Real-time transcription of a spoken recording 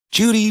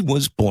Judy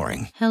was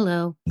boring.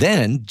 Hello.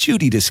 Then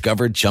Judy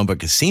discovered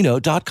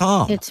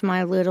ChumbaCasino.com. It's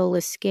my little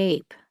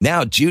escape.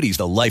 Now Judy's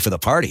the life of the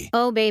party.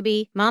 Oh,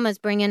 baby, mama's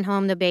bringing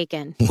home the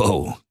bacon.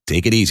 Whoa,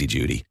 take it easy,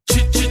 Judy.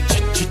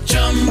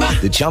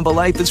 The Chumba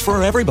life is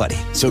for everybody.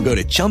 So go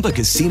to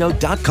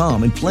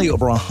ChumbaCasino.com and play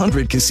over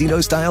 100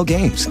 casino-style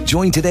games.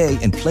 Join today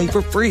and play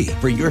for free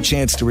for your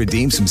chance to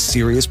redeem some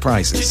serious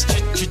prizes.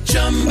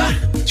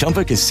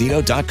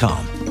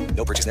 ChumbaCasino.com.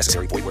 No purchase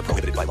necessary. Void where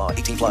prohibited by law.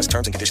 18 plus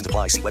terms and conditions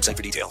apply. See website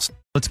for details.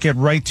 Let's get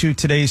right to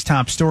today's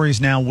top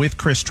stories now with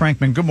Chris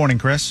Trenkmann. Good morning,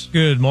 Chris.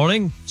 Good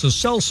morning. So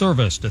cell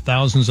service to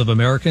thousands of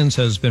Americans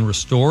has been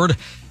restored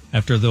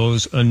after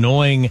those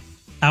annoying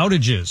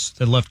outages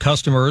that left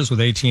customers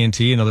with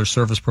AT&T and other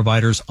service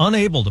providers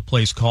unable to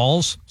place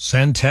calls,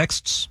 send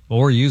texts,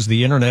 or use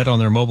the internet on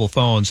their mobile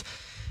phones.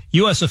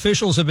 U.S.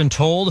 officials have been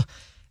told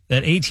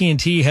that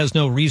AT&T has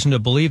no reason to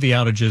believe the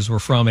outages were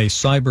from a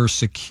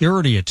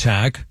cybersecurity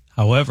attack.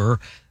 However,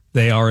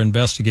 they are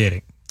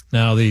investigating.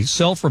 Now, the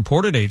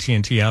self-reported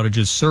AT&T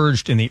outages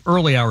surged in the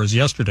early hours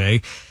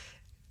yesterday.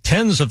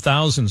 Tens of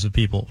thousands of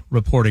people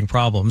reporting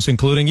problems,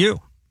 including you.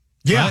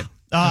 Yeah.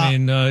 Right?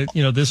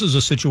 This is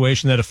a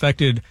situation that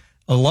affected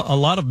a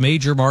lot of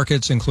major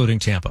markets, including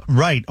Tampa.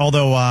 Right.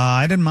 Although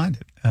I didn't mind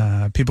it.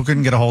 People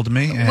couldn't get a hold of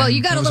me. Well,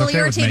 you got a little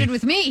irritated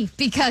with me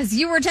because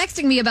you were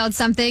texting me about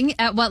something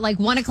at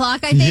 1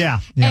 o'clock, I think? Yeah.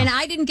 And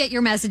I didn't get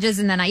your messages,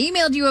 and then I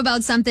emailed you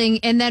about something,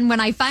 and then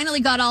when I finally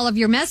got all of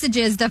your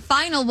messages, the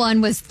final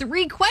one was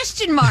 3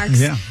 question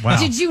marks. Yeah, wow.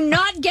 Did you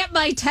not get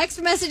my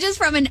text messages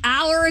from an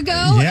hour ago?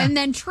 Yeah. And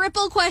then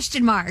triple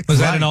question marks. Was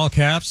that in all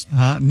caps?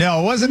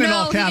 No, it wasn't in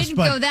all caps. No, he didn't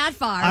but go that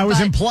far. I was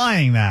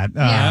implying that,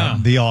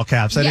 the all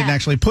caps. I didn't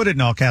actually put it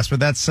in all caps, but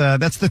that's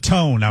the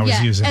tone I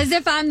was using. As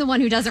if I'm the one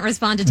who doesn't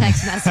respond to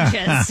text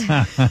messages.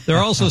 They're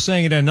also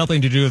saying it had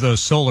nothing to do with those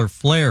solar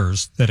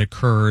flares that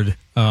occurred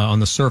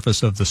on the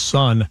surface of the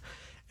sun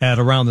at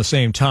around the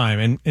same time.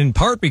 And in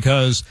part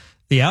because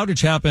the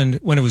outage happened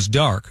when it was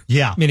dark.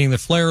 Yeah. Meaning the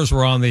flares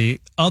were on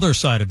the other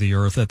side of the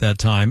earth at that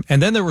time.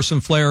 And then there were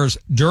some flares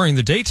during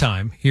the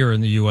daytime here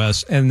in the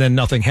U.S., and then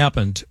nothing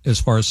happened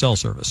as far as cell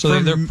service.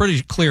 So they're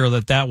pretty clear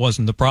that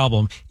wasn't the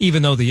problem,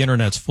 even though the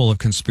internet's full of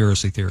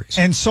conspiracy theories.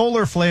 And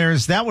solar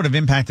flares, that would have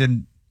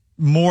impacted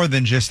more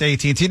than just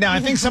AT&T. Now,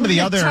 I think some of the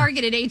other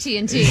targeted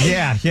AT&T.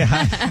 Yeah.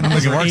 I don't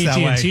think it works that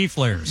way. AT&T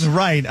flares.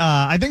 Right.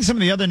 I think some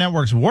of the other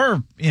networks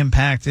were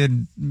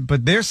impacted,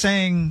 but they're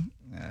saying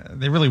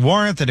they really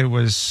weren't, that it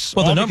was...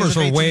 Well, the numbers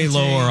were way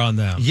lower on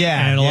them.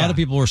 Yeah. And a lot of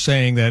people were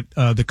saying that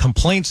the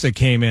complaints that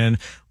came in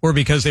were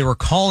because they were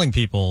calling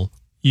people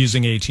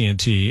using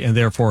AT&T and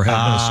therefore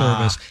had no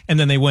service, and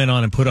then they went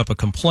on and put up a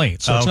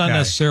complaint. So it's not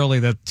necessarily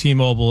that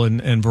T-Mobile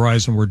and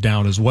Verizon were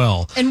down as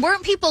well. And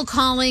weren't people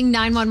calling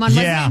 911?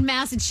 Yeah. Wasn't it in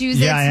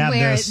Massachusetts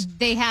where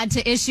they had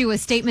to issue a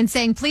statement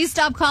saying, please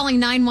stop calling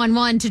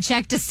 911 to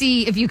check to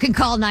see if you can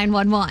call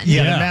 911?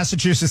 Yeah, the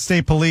Massachusetts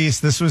State Police,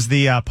 this was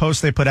the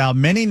post they put out.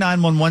 Many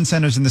 911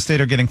 centers in the state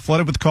are getting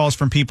flooded with calls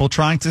from people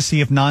trying to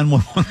see if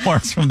 911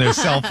 works from their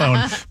cell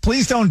phone.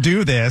 Please don't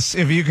do this.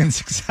 If you can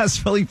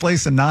successfully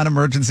place a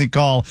non-emergency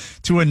call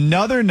to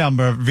another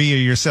number via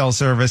your cell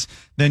service,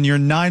 then your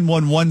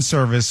 911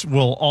 service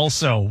will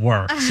also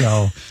work.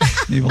 So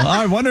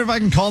I wonder if I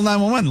can call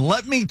 911.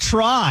 Let me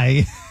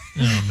try.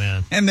 Oh,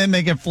 man. And then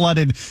they get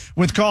flooded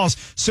with calls.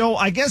 So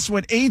I guess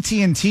what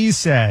AT&T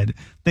said,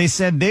 they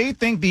said they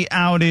think the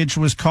outage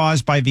was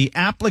caused by the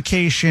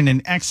application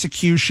and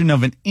execution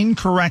of an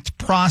incorrect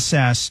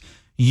process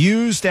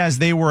used as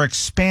they were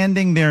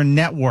expanding their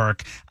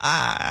network.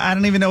 I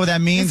don't even know what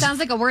that means. It sounds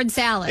like a word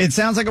salad. It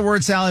sounds like a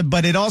word salad,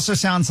 but it also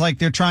sounds like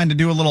they're trying to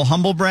do a little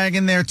humble brag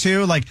in there,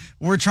 too. Like,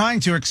 we're trying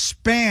to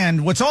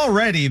expand what's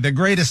already the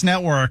greatest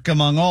network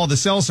among all the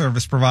cell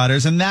service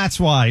providers, and that's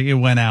why it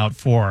went out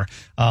for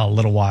a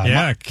little while.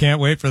 Yeah, can't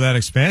wait for that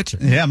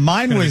expansion. Yeah,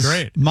 mine was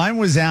great. Mine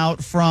was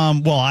out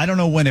from, well, I don't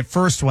know when it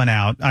first went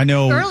out. I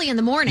know early in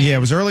the morning. Yeah, it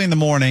was early in the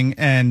morning,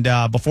 and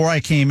before I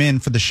came in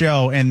for the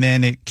show, and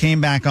then it came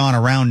back on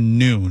around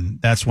noon.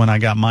 That's when I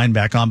got mine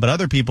back on. But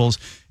other people's,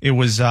 it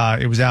was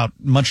out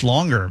much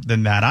longer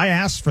than that. I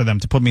asked for them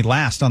to put me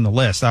last on the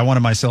list. I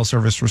wanted my cell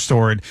service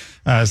restored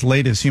as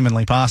late as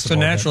humanly possible. So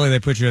naturally, they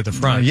put you at the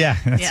front. Yeah,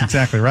 that's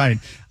exactly right.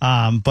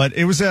 But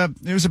it was a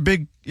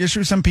big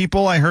issue. Some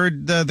people, I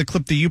heard the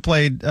clip that you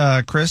played,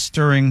 Chris,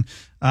 during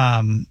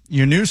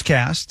your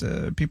newscast.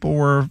 People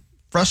were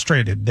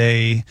frustrated.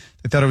 They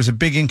thought it was a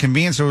big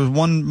inconvenience. There was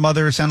one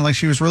mother, it sounded like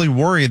she was really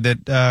worried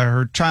that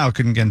her child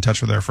couldn't get in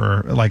touch with her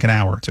for like an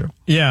hour or two.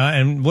 Yeah,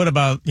 and what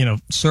about,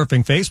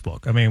 surfing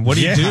Facebook? I mean, what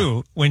do you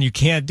do when you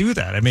can't do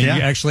that? I mean, you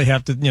actually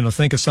have to,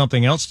 think of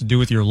something else to do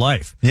with your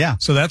life. Yeah.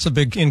 So that's a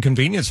big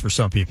inconvenience for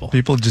some people.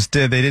 People just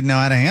they didn't know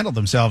how to handle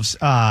themselves.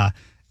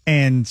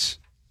 And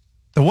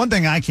the one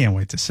thing I can't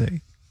wait to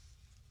see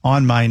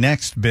on my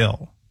next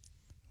bill,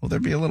 will there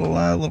be a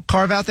little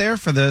carve out there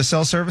for the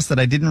cell service that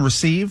I didn't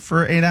receive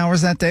for 8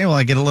 hours that day? Will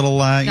I get a little,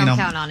 Don't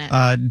count on it.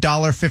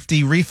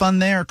 $1.50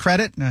 refund there,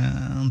 credit?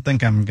 I don't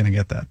think I'm going to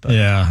get that. But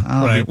yeah,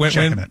 I'll right. be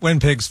checking it. When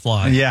pigs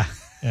fly. Yeah,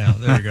 Yeah,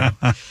 there you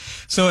go.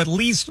 So at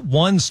least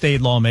one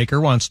state lawmaker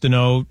wants to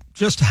know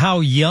just how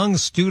young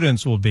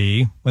students will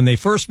be when they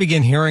first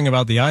begin hearing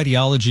about the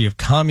ideology of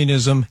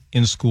communism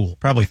in school.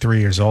 Probably 3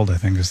 years old, I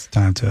think, is the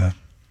time to...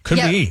 Could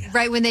be.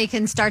 Right when they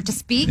can start to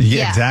speak?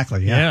 Yeah,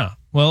 exactly. Yeah.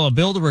 Well, a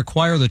bill to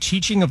require the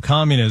teaching of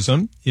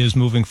communism is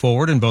moving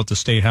forward in both the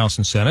State House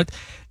and Senate.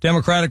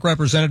 Democratic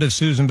Representative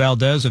Susan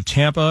Valdez of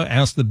Tampa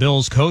asked the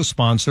bill's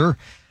co-sponsor,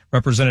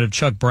 Representative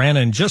Chuck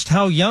Brannon, just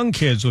how young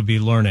kids would be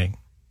learning.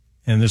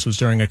 And this was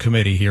during a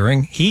committee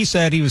hearing. He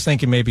said he was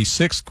thinking maybe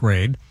 6th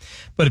grade.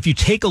 But if you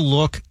take a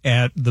look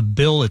at the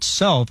bill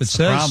itself, it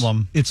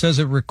says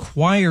it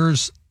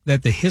requires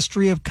that the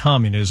history of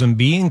communism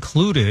be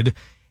included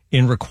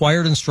in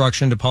required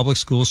instruction to public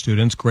school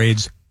students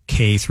grades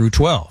K through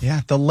 12. Yeah,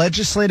 the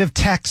legislative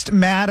text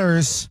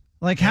matters.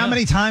 Like, how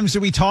many times do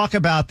we talk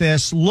about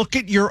this? Look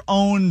at your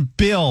own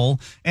bill,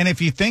 and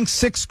if you think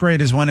 6th grade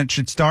is when it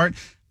should start,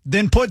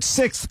 then put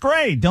 6th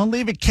grade. Don't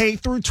leave it K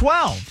through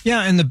 12.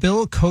 Yeah, and the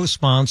bill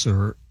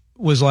co-sponsor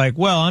was like,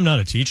 well, I'm not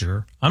a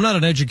teacher. I'm not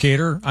an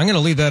educator. I'm going to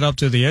leave that up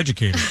to the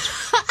educators.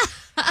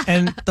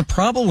 And the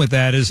problem with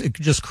that is it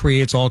just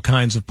creates all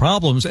kinds of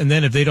problems. And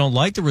then if they don't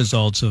like the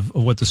results of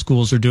what the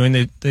schools are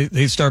doing,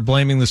 they start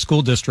blaming the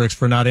school districts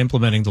for not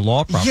implementing the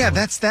law properly. Yeah,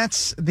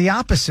 that's the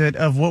opposite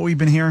of what we've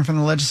been hearing from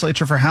the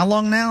legislature for how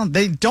long now?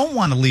 They don't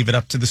want to leave it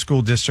up to the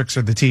school districts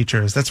or the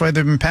teachers. That's why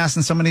they've been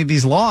passing so many of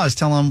these laws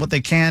telling them what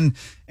they can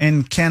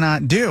and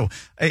cannot do.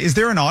 Is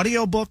there an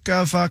audio book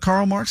of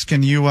Karl Marx?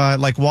 Can you,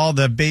 like, while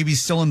the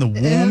baby's still in the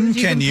womb,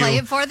 can you play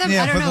it for them?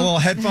 Yeah, I don't put know. the little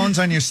headphones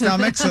on your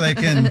stomach so they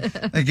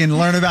can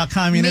learn about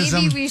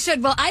communism. Maybe we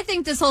should. Well, I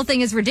think this whole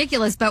thing is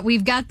ridiculous, but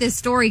we've got this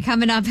story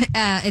coming up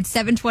at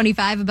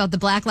 7:25 about the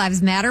Black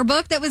Lives Matter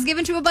book that was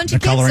given to a bunch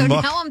of kids. So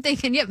now I'm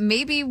thinking,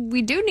 maybe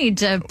we do need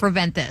to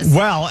prevent this.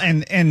 Well,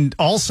 and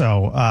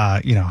also,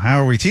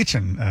 how are we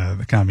teaching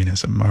the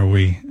communism? Are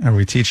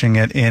we teaching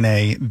it in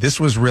a this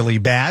was really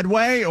bad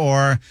way,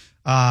 or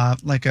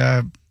like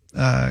a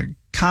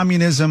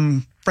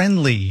communism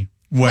friendly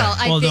way? Well,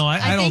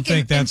 I don't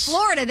think that's... In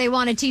Florida, they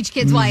want to teach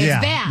kids why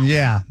it's bad.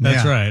 Yeah,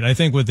 that's right. I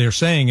think what they're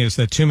saying is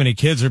that too many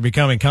kids are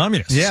becoming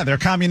communists. Yeah, they're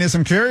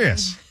communism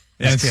curious.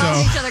 And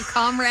calling each other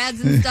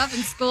comrades and stuff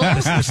in school.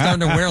 They're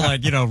starting to wear,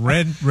 like,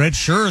 red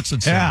shirts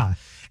and stuff. Yeah.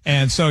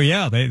 And so,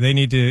 they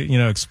need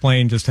to,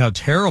 explain just how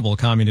terrible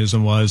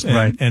communism was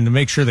and to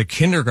make sure that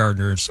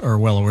kindergartners are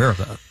well aware of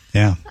that.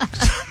 Yeah.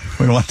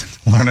 We want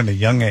to learn at a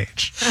young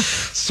age.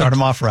 Start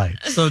them off right.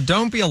 So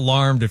don't be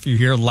alarmed if you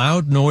hear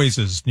loud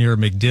noises near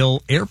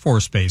MacDill Air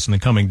Force Base in the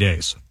coming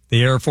days.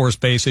 The Air Force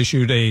Base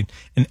issued an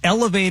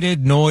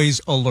elevated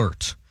noise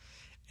alert,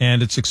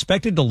 and it's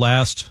expected to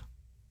last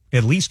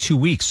at least 2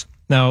 weeks.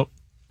 Now,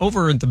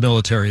 over in the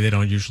military, they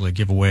don't usually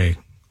give away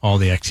all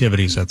the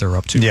activities that they're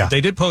up to. Yeah.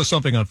 They did post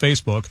something on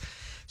Facebook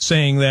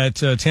saying that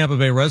Tampa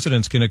Bay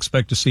residents can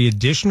expect to see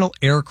additional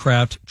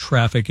aircraft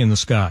traffic in the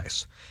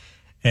skies.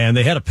 And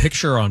they had a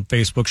picture on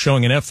Facebook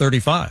showing an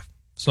F-35.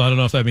 So I don't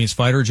know if that means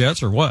fighter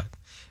jets or what.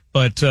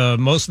 But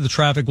most of the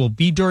traffic will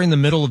be during the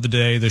middle of the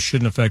day. This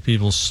shouldn't affect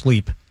people's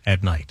sleep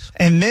at night.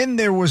 And then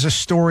there was a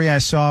story I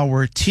saw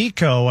where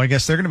TECO, I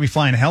guess they're going to be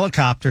flying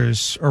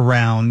helicopters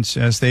around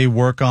as they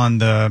work on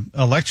the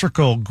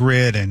electrical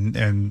grid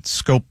and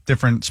scope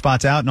different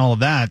spots out and all of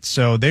that.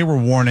 So they were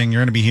warning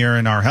you're going to be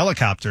hearing our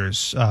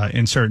helicopters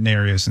in certain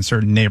areas, in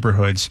certain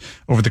neighborhoods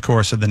over the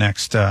course of the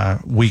next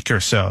week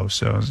or so.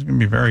 So it's going to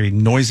be a very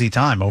noisy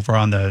time over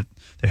on the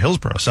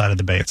Hillsborough side of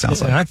the bay, it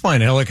sounds like. I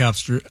find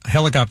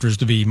helicopters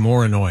to be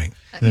more annoying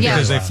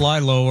because they fly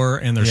lower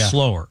and they're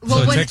slower.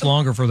 Well, so it takes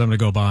longer for them to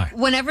go by.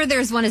 Whenever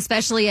there's one,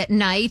 especially at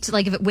night,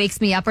 like if it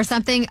wakes me up or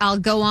something, I'll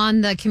go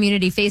on the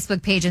community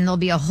Facebook page and there'll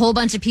be a whole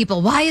bunch of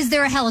people. Why is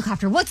there a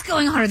helicopter? What's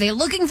going on? Are they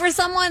looking for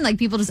someone? Like,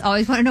 people just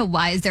always want to know,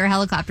 why is there a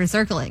helicopter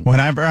circling?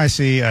 Whenever I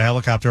see a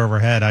helicopter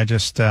overhead, I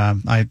just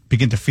I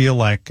begin to feel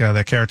like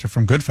the character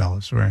from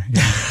Goodfellas, where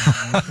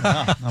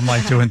I'm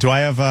like, do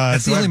I have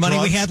that's the only money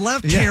drugs? We had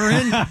left,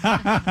 Karen.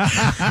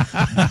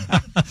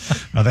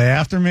 Are they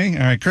after me?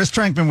 All right, Chris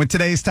Trenkmann with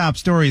today's top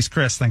stories.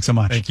 Chris, thanks so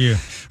much. Thank you.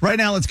 Right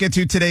now, let's get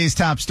to today's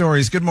top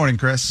stories. Good morning,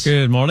 Chris.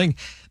 Good morning.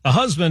 The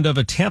husband of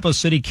a Tampa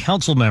City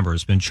Council member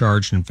has been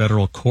charged in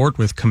federal court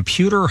with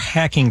computer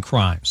hacking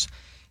crimes.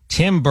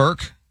 Tim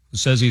Burke, who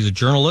says he's a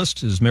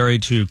journalist, is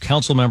married to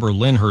council member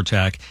Lynn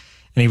Hurtak,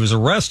 and he was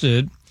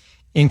arrested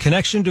in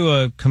connection to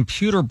a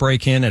computer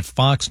break-in at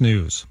Fox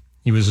News.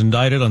 He was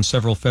indicted on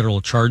several federal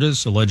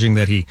charges, alleging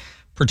that he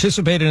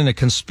participated in a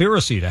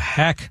conspiracy to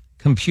hack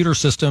computer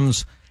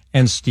systems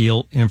and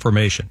steal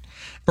information.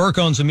 Burke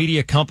owns a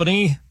media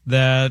company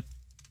that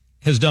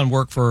has done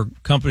work for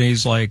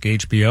companies like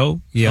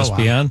HBO,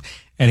 ESPN,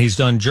 and he's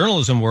done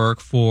journalism work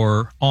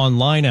for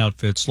online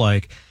outfits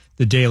like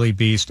The Daily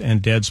Beast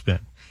and Deadspin.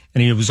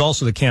 And he was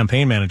also the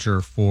campaign manager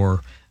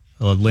for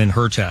Lynn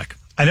Hurtak.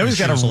 I know he's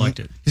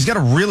got a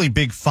really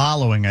big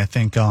following, I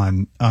think,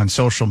 on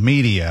social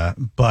media,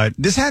 but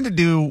this had to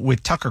do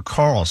with Tucker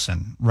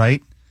Carlson,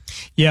 right?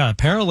 Yeah,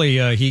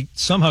 apparently he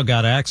somehow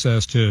got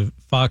access to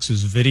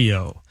Fox's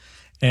video,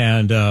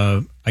 and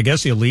I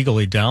guess,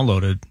 illegally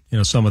downloaded,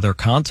 some of their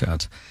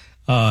content.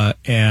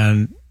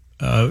 And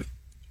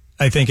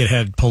I think it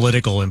had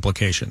political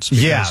implications.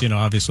 Because,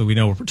 obviously we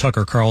know where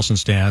Tucker Carlson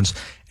stands,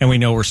 and we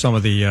know where some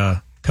of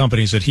the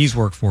companies that he's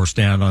worked for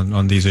stand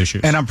on these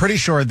issues. And I'm pretty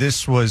sure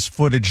this was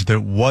footage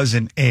that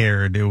wasn't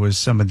aired. It was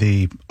some of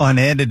the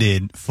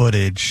unedited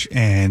footage,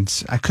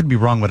 and I could be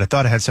wrong, but I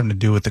thought it had something to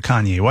do with the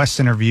Kanye West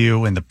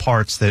interview and the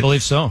parts that I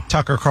believe so.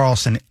 Tucker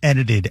Carlson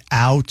edited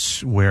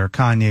out where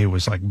Kanye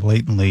was like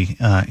blatantly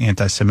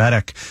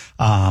anti-Semitic,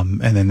 and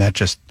then that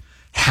just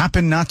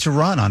happened not to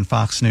run on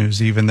Fox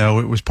News, even though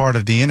it was part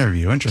of the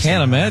interview. Interesting.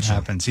 Can't imagine.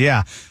 Happens.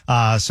 Yeah.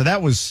 So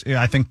that was,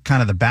 I think,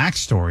 kind of the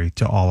backstory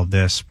to all of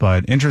this.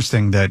 But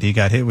interesting that he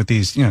got hit with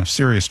these,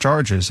 serious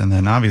charges, and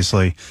then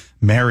obviously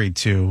married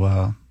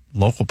to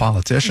local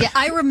politician. Yeah,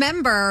 I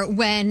remember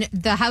when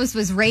the house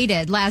was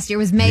raided last year.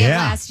 It was May of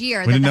last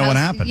year. We didn't know what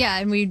happened. Yeah,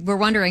 and we were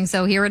wondering.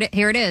 So here it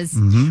is.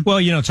 Mm-hmm.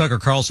 Well, Tucker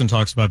Carlson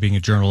talks about being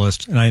a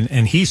journalist,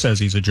 and he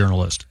says he's a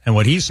journalist. And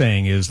what he's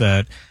saying is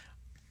that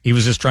he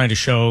was just trying to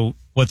show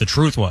what the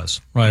truth was,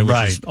 right?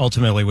 Which is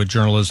ultimately what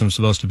journalism is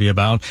supposed to be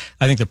about.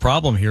 I think the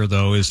problem here,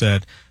 though, is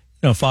that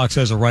Fox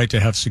has a right to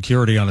have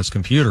security on its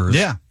computers.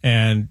 Yeah.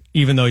 And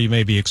even though you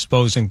may be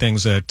exposing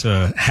things that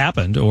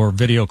happened or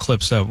video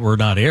clips that were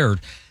not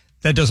aired,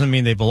 that doesn't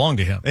mean they belong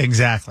to him.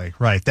 Exactly.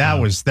 Right.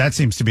 That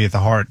seems to be at the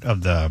heart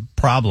of the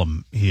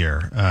problem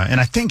here.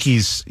 And I think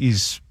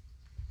he's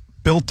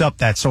built up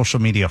that social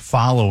media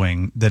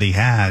following that he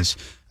has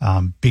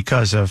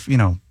because of,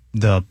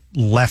 the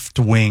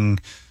left-wing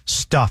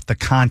stuff, the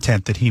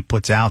content that he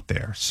puts out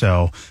there.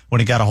 So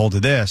when he got a hold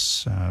of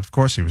this, of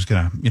course he was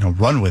going to,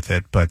 run with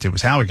it, but it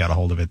was how he got a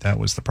hold of it. That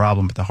was the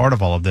problem at the heart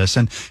of all of this.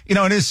 And,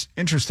 it is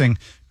interesting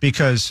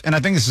because, and I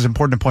think this is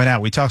important to point out,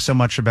 we talk so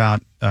much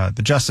about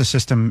the justice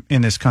system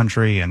in this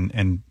country,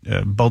 and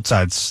both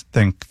sides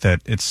think that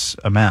it's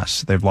a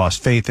mess. They've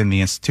lost faith in the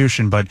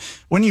institution. But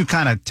when you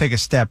kind of take a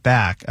step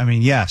back, I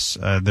mean, yes,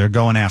 they're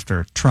going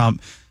after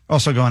Trump,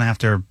 also going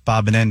after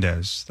Bob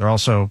Menendez. They're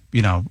also,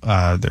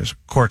 there's a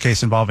court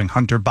case involving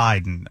Hunter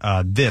Biden.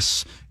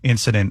 This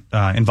incident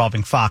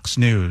involving Fox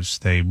News.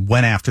 They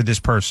went after this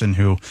person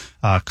who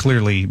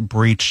clearly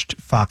breached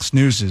Fox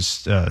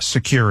News's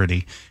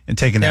security and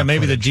taken that. Yeah,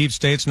 maybe footage. The deep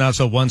state's not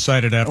so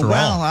one-sided after all.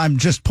 Well, I'm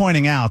just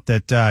pointing out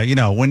that,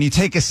 when you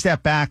take a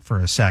step back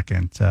for a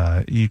second,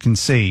 you can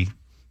see,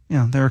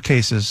 there are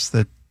cases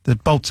that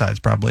both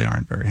sides probably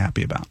aren't very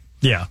happy about.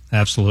 Yeah,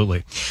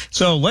 absolutely.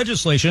 So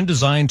legislation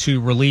designed to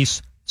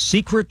release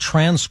secret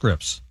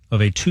transcripts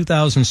of a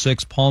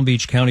 2006 Palm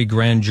Beach County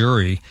grand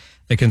jury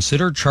that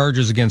considered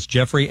charges against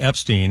Jeffrey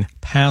Epstein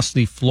passed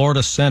the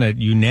Florida Senate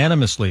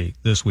unanimously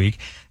this week.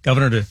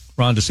 Governor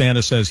Ron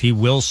DeSantis says he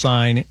will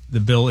sign the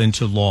bill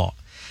into law.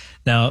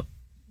 Now,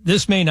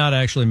 this may not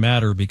actually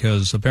matter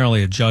because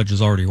apparently a judge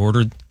has already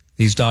ordered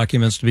these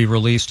documents to be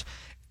released.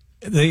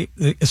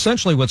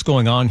 Essentially what's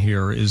going on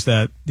here is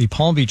that the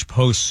Palm Beach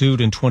Post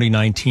sued in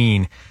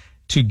 2019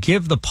 to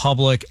give the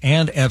public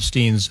and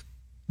Epstein's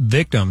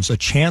victims a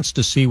chance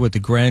to see what the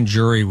grand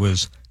jury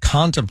was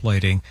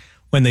contemplating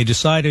when they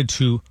decided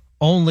to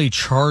only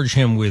charge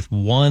him with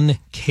one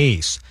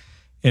case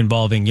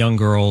involving young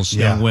girls,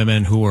 young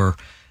women who were,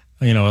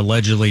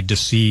 allegedly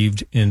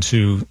deceived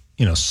into,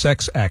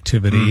 sex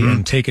activity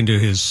and taken to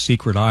his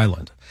secret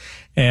island.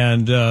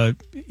 And,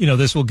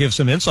 this will give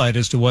some insight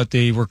as to what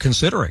they were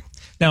considering.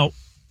 Now,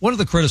 one of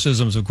the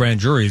criticisms of grand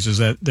juries is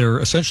that they're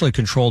essentially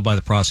controlled by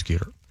the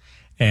prosecutor.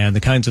 And the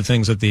kinds of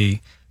things that the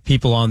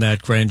people on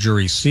that grand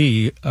jury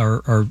see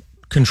are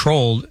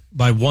controlled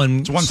by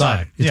one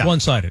side. It's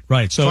one-sided,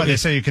 right. So that's why they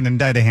say you can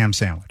indict a ham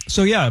sandwich.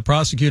 So, a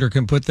prosecutor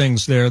can put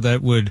things there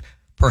that would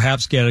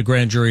perhaps get a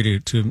grand jury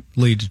to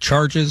lead to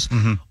charges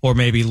or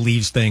maybe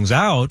leaves things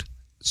out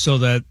so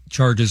that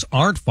charges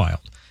aren't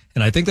filed.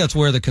 And I think that's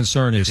where the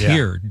concern is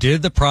here.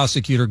 Did the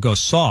prosecutor go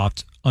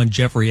soft on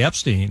Jeffrey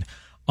Epstein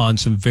on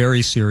some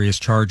very serious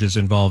charges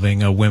involving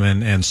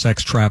women and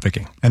sex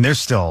trafficking? And there's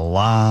still a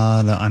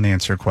lot of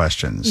unanswered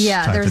questions.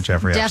 Yeah, there's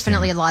Jeffrey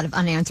definitely Epstein. a lot of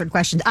unanswered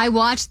questions. I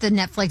watched the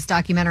Netflix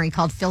documentary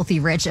called Filthy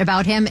Rich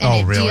about him,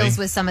 and it deals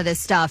with some of this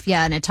stuff.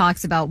 Yeah, and it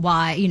talks about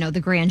why, the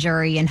grand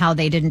jury and how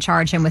they didn't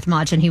charge him with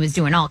much, and he was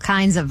doing all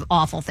kinds of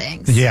awful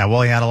things. Yeah,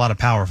 well, he had a lot of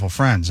powerful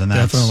friends, and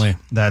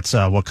that's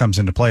what comes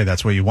into play.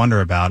 That's what you wonder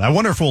about. I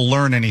wonder if we'll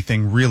learn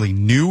anything really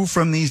new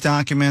from these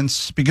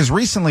documents, because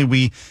recently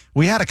we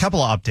had a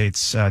couple of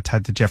updates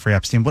tied to Jeffrey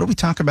Epstein. What did we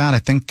talk about? I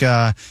think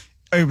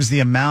it was the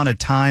amount of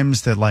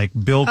times that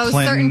Bill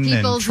Clinton certain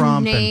people's and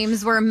Trump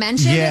names were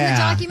mentioned in the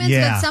documents,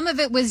 but some of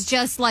it was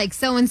just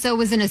so-and-so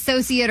was an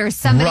associate or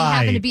somebody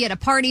happened to be at a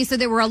party. So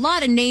there were a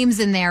lot of names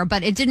in there,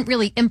 but it didn't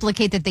really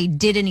implicate that they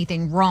did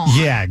anything wrong.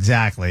 Yeah,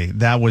 exactly.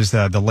 That was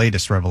the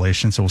latest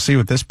revelation. So we'll see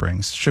what this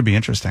brings. Should be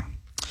interesting.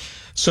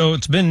 So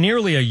it's been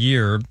nearly a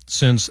year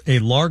since a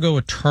Largo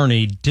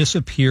attorney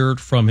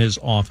disappeared from his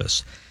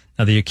office.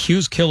 Now, the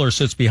accused killer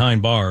sits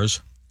behind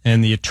bars,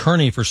 and the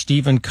attorney for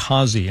Stephen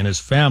Kazi and his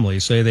family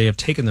say they have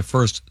taken the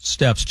first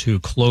steps to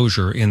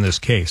closure in this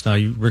case. Now,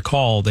 you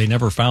recall they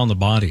never found the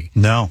body.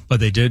 No. But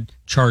they did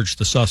charge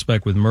the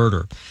suspect with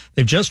murder.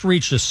 They've just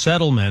reached a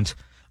settlement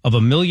of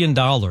 $1 million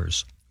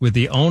with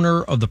the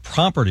owner of the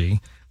property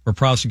where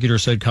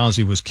prosecutors said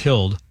Kazi was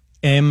killed,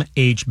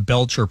 M.H.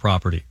 Belcher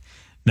property.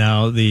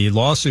 Now, the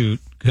lawsuit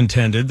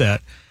contended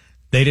that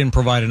they didn't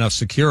provide enough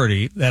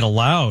security that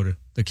allowed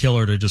the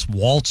killer to just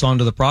waltz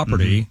onto the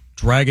property,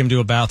 drag him to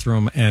a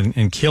bathroom,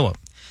 and kill him.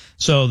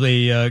 So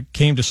they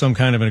came to some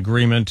kind of an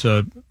agreement,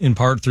 in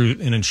part through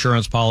an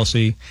insurance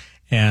policy,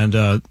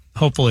 and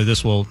hopefully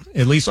this will,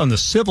 at least on the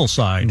civil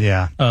side,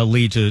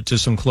 lead to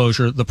some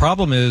closure. The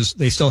problem is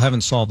they still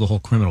haven't solved the whole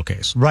criminal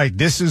case. Right.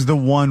 This is the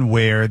one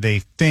where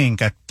I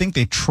think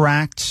they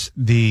tracked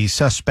the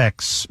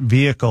suspect's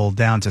vehicle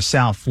down to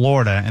South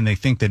Florida, and they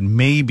think that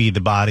maybe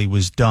the body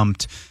was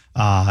dumped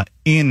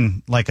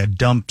in like a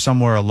dump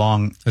somewhere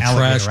along a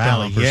trash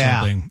dump or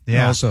something.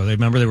 Yeah. Also,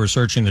 they were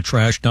searching the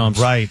trash dumps.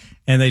 Right.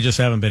 And they just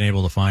haven't been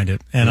able to find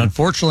it. And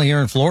unfortunately here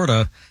in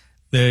Florida,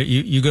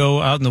 you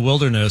go out in the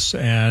wilderness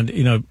and,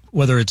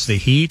 whether it's the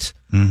heat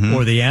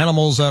or the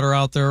animals that are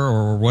out there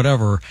or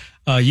whatever,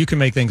 you can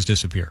make things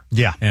disappear.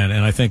 Yeah. And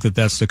I think that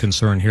that's the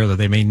concern here, that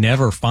they may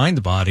never find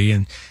the body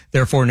and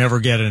therefore never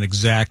get an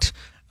exact,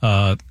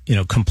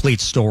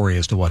 complete story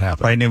as to what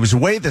happened. Right. And it was a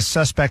way the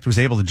suspect was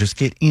able to just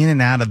get in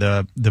and out of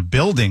the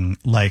building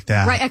like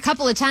that. Right. A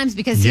couple of times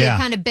because he had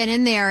kind of been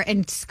in there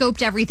and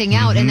scoped everything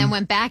out and then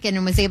went back in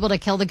and was able to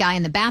kill the guy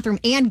in the bathroom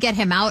and get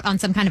him out on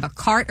some kind of a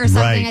cart or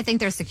something. Right. I think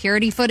there's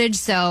security footage.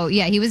 So,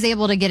 yeah, he was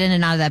able to get in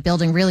and out of that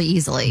building really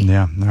easily.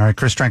 Yeah. All right.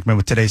 Chris Trenkmann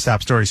with today's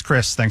top stories.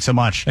 Chris, thanks so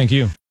much. Thank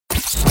you.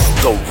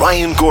 The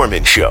Ryan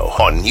Gorman Show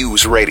on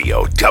News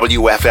Radio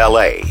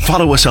WFLA.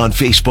 Follow us on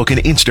Facebook and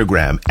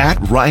Instagram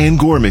at Ryan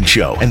Gorman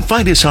Show and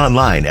find us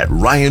online at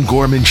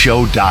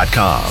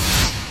RyanGormanShow.com.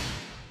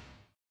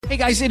 Hey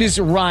guys, it is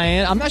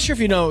Ryan. I'm not sure if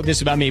you know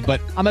this about me, but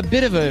I'm a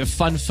bit of a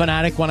fun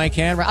fanatic when I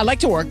can. I like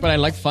to work, but I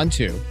like fun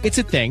too. It's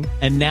a thing.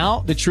 And now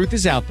the truth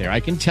is out there.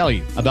 I can tell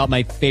you about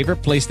my favorite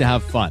place to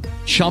have fun.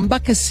 Chumba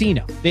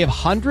Casino. They have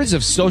hundreds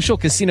of social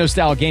casino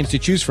style games to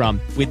choose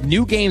from with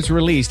new games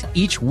released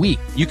each week.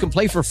 You can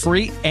play for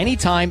free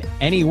anytime,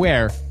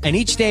 anywhere. And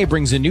each day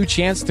brings a new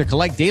chance to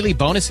collect daily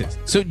bonuses.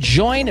 So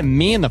join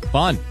me in the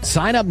fun.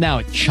 Sign up now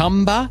at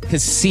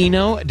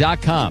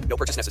ChumbaCasino.com. No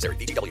purchase necessary.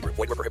 VGW Group.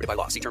 Void where prohibited by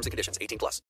law. See terms and conditions. 18+.